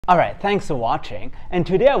Alright, thanks for watching. And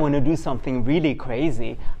today I want to do something really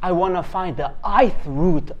crazy. I want to find the ith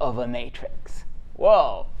root of a matrix.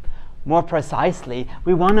 Whoa! More precisely,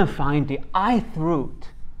 we want to find the ith root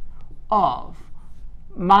of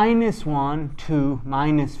 -1, 2,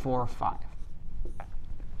 -4, 5.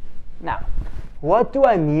 Now, what do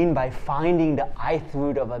I mean by finding the ith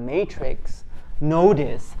root of a matrix?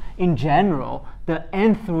 Notice, in general, the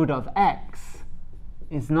nth root of x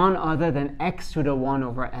is none other than x to the 1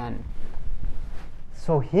 over n.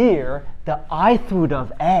 So here, the ith root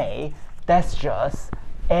of a, that's just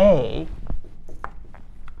a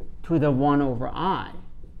to the 1 over I.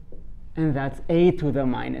 And that's a to the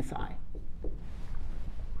minus I.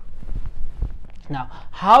 Now,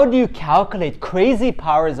 how do you calculate crazy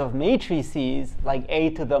powers of matrices like a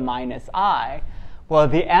to the minus I? Well,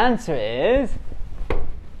 the answer is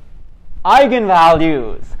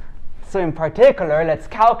eigenvalues. So in particular, let's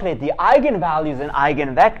calculate the eigenvalues and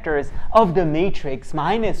eigenvectors of the matrix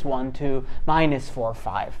 -1, 2, -4,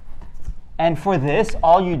 5. And for this,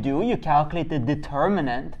 all you do, you calculate the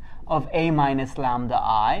determinant of a minus lambda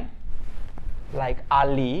I, like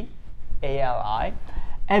Ali, ALI.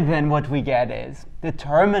 And then what we get is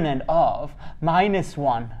determinant of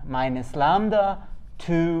 -1 minus lambda,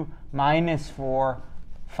 2 -4,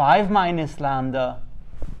 5 minus lambda,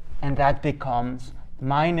 and that becomes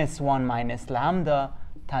 -1 minus lambda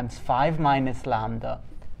times 5 minus lambda,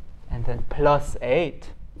 and then plus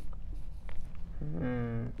 8.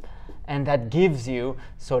 And that gives you,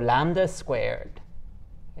 so lambda squared,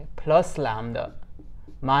 okay, plus lambda,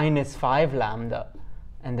 minus 5 lambda,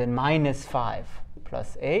 and then minus 5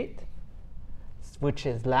 plus 8, which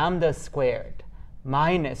is lambda squared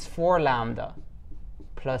minus 4 lambda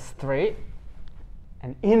plus 3.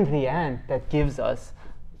 And in the end, that gives us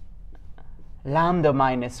lambda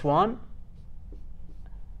minus 1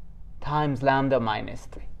 times lambda minus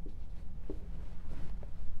 3.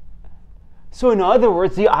 So in other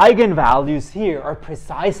words, the eigenvalues here are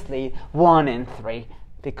precisely 1 and 3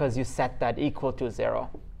 because you set that equal to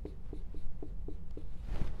 0.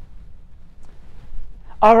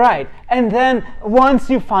 All right, and then once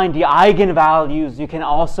you find the eigenvalues, you can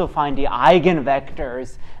also find the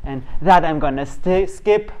eigenvectors, and that I'm going to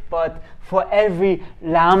skip, but for every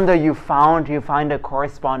lambda you find a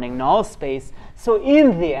corresponding null space. So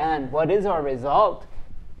in the end, what is our result?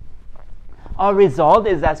 Our result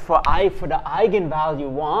is that for the eigenvalue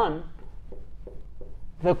 1,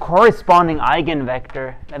 the corresponding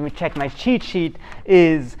eigenvector, let me check my cheat sheet,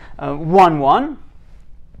 is 1, 1.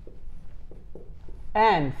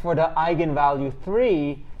 And for the eigenvalue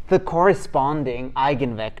 3, the corresponding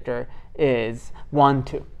eigenvector is 1,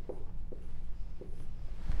 2.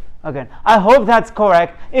 Again, I hope that's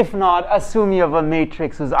correct. If not, assume you have a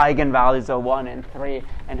matrix whose eigenvalues are 1 and 3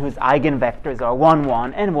 and whose eigenvectors are 1,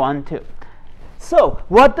 1 and 1, 2. So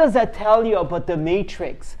what does that tell you about the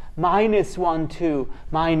matrix -1, 2,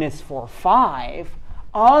 -4, 5?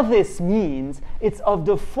 All this means it's of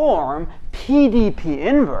the form PDP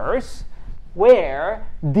inverse, where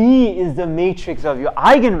D is the matrix of your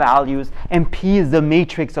eigenvalues and P is the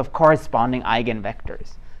matrix of corresponding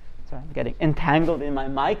eigenvectors. So I'm getting entangled in my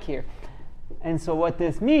mic here. And so what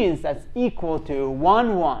this means, that's equal to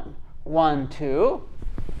 1, 1, 1, 2,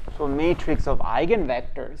 so matrix of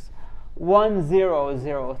eigenvectors, 1, 0,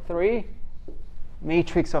 0, 3,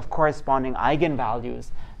 matrix of corresponding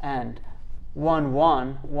eigenvalues, and 1,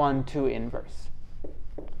 1, 1, 2 inverse.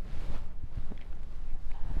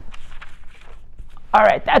 All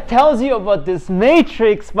right, that tells you about this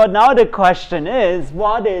matrix, but now the question is,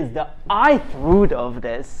 what is the ith root of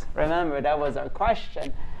this? Remember, that was our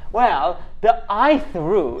question. Well, the ith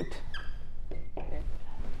root,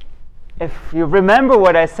 if you remember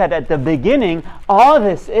what I said at the beginning, all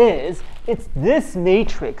this is, it's this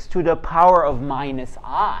matrix to the power of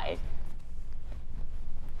 -I.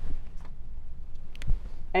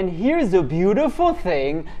 And here's the beautiful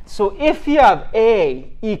thing. So if you have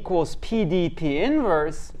A equals PDP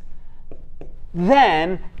inverse,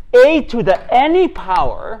 then A to the any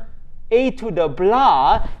power, A to the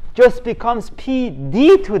blah, just becomes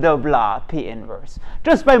PD to the blah P inverse,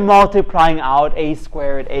 just by multiplying out A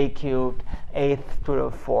squared, A cubed, A to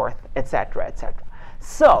the 4th, etc., etc.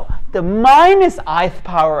 So the -ith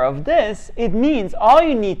power of this, it means all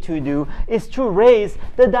you need to do is to raise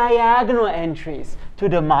the diagonal entries to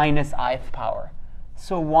the -ith power.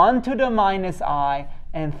 So 1 to the -I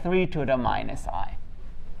and 3 to the -I.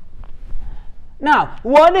 Now,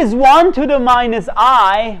 what is 1 to the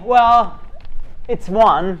 -I? Well, it's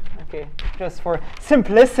 1, okay, just for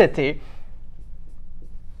simplicity.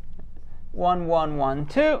 1, 1, 1,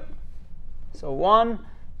 2. So 1,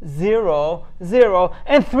 0, 0,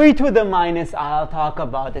 and 3 to the minus I. I'll talk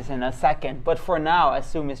about this in a second. But for now,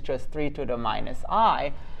 assume it's just 3 to the minus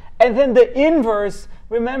I. And then the inverse,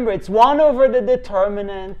 remember, it's 1 over the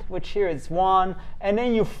determinant, which here is 1. And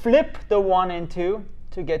then you flip the 1 and 2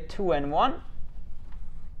 to get 2 and 1.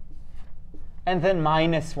 And then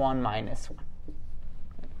minus 1, minus 1.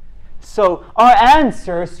 So our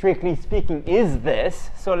answer, strictly speaking, is this.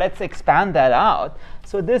 So let's expand that out.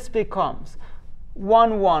 So this becomes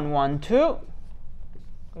 1, 1, 1, 2.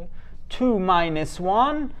 Okay. 2 minus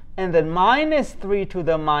 1, and then minus 3 to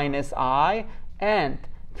the minus I, and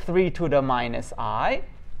 3 to the minus I.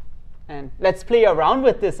 And let's play around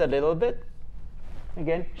with this a little bit.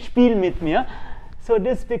 Again, spiel mit mir. So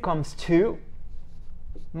this becomes 2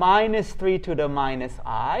 minus 3 to the minus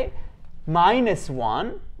I minus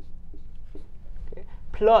 1.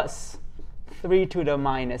 Plus 3 to the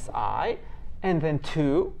minus I, and then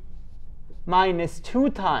 2 minus 2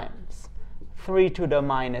 times 3 to the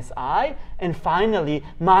minus I, and finally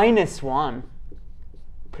minus 1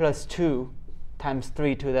 plus 2 times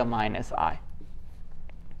 3 to the minus I.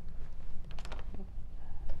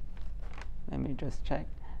 Let me just check.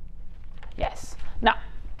 Yes. Now,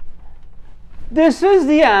 this is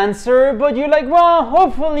the answer, but you're like, well,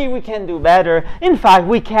 hopefully we can do better. In fact,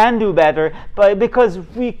 we can do better, but because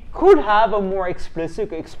we could have a more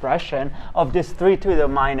explicit expression of this 3 to the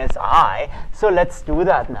minus I. So let's do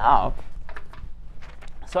that now.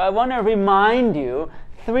 So I want to remind you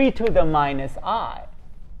 3 to the minus I.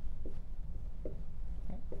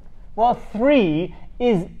 Well, 3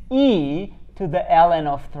 is e to the ln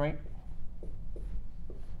of 3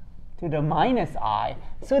 to the minus I.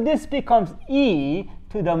 So this becomes e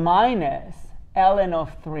to the minus ln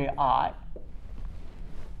of 3I.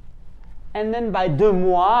 And then by de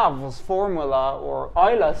Moivre's formula, or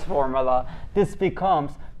Euler's formula, this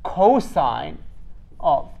becomes cosine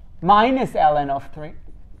of minus ln of 3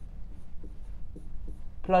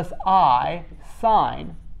 plus I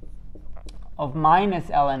sine of minus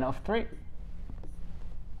ln of 3,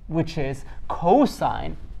 which is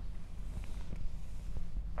cosine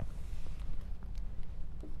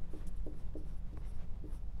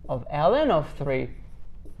of ln of 3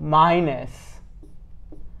 minus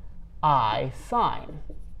I sine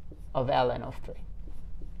of ln of 3.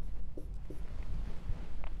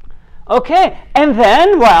 Okay, and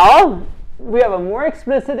then, well, we have a more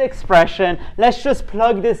explicit expression. Let's just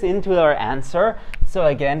plug this into our answer. So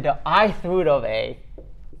again, the ith root of a,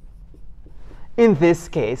 in this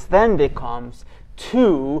case, then becomes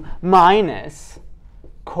 2 minus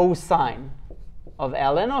cosine of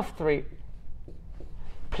ln of 3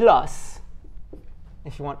 plus,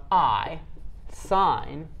 if you want, I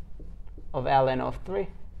sine of ln of 3.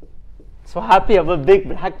 So happy I have a big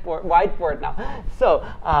whiteboard now. So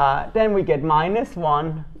then we get minus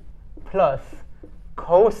 1 plus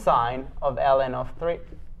cosine of ln of 3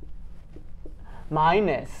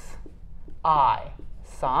 minus I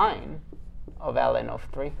sine of ln of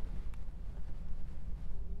 3.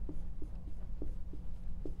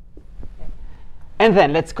 And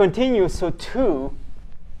then let's continue. So 2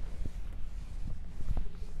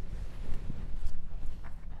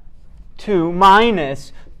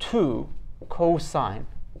 minus 2 cosine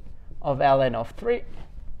of ln of 3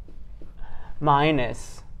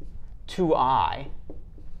 minus 2I,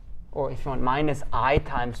 or if you want, minus I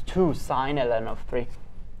times 2 sine ln of 3,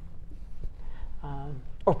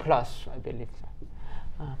 or plus, I believe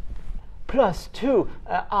so, plus 2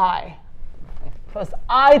 I, plus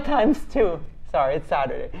I times 2, sorry, it's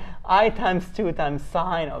Saturday, I times 2 times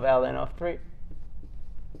sine of ln of 3.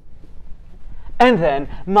 And then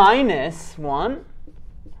minus 1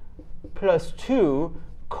 plus 2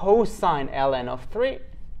 cosine ln of 3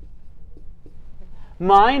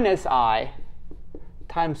 minus I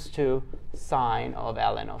times 2 sine of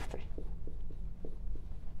ln of 3.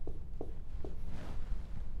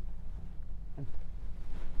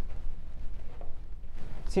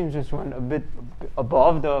 Seems just went a bit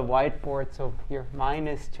above the whiteboard, so here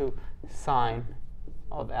minus 2 sine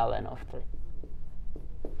of ln of 3.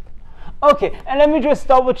 Okay, and let me just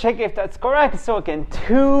double check if that's correct. So again,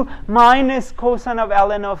 2 minus cosine of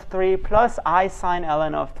ln of 3 plus I sine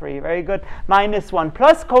ln of 3. Very good. Minus 1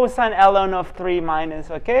 plus cosine ln of 3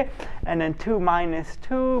 minus, okay? And then 2 minus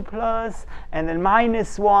 2 plus, and then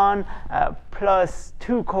minus 1 plus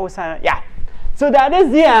 2 cosine, yeah. So that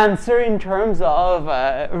is the answer in terms of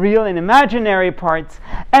real and imaginary parts.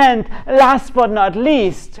 And last but not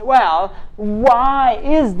least, well, why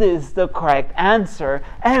is this the correct answer?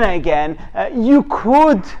 And again, you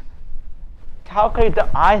could calculate the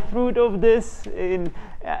ith root of this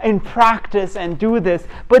in practice and do this.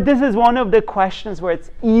 But this is one of the questions where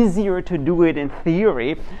it's easier to do it in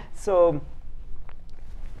theory. So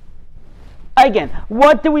again,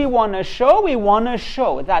 what do we want to show? We want to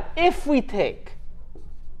show that if we take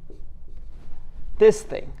this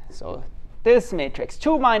thing, so this matrix,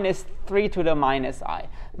 2 minus 3 to the minus I,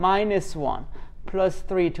 minus 1 plus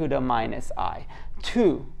 3 to the minus I,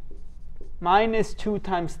 2 minus 2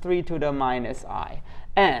 times 3 to the minus I,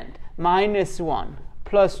 and minus 1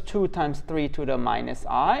 plus 2 times 3 to the minus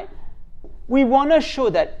I, we want to show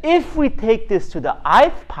that if we take this to the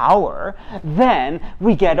ith power, then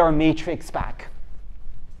we get our matrix back.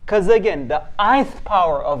 Because again, the ith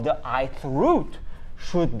power of the ith root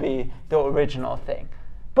should be the original thing.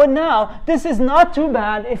 But now, this is not too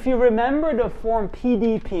bad if you remember the form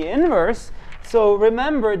PDP inverse. So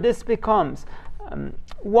remember, this becomes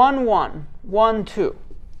 1, 1, 1, 2.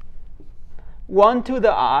 1 to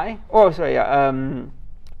the I, or sorry,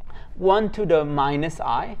 1 to the minus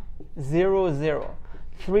I, 0, 0.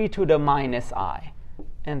 3 to the minus I.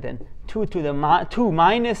 And then 2 to the 2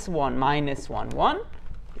 minus 1, minus 1, 1.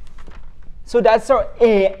 So that's our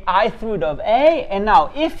ith root of A. And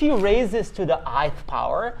now, if you raise this to the ith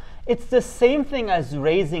power, it's the same thing as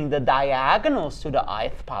raising the diagonals to the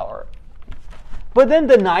ith power. But then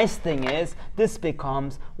the nice thing is, this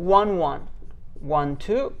becomes 1, 1, 1,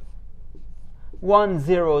 2, 1,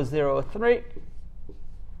 0, 0, 3,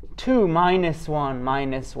 2 minus 1,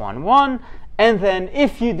 minus 1, 1. And then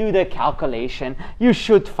if you do the calculation, you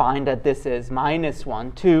should find that this is minus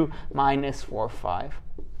 1, 2, minus 4, 5.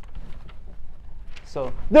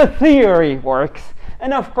 So the theory works.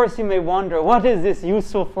 And of course, you may wonder, what is this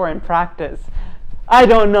useful for in practice? I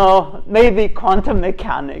don't know. Maybe quantum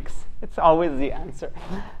mechanics. It's always the answer.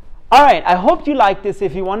 All right, I hope you like this.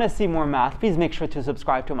 If you want to see more math, please make sure to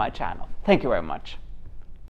subscribe to my channel. Thank you very much.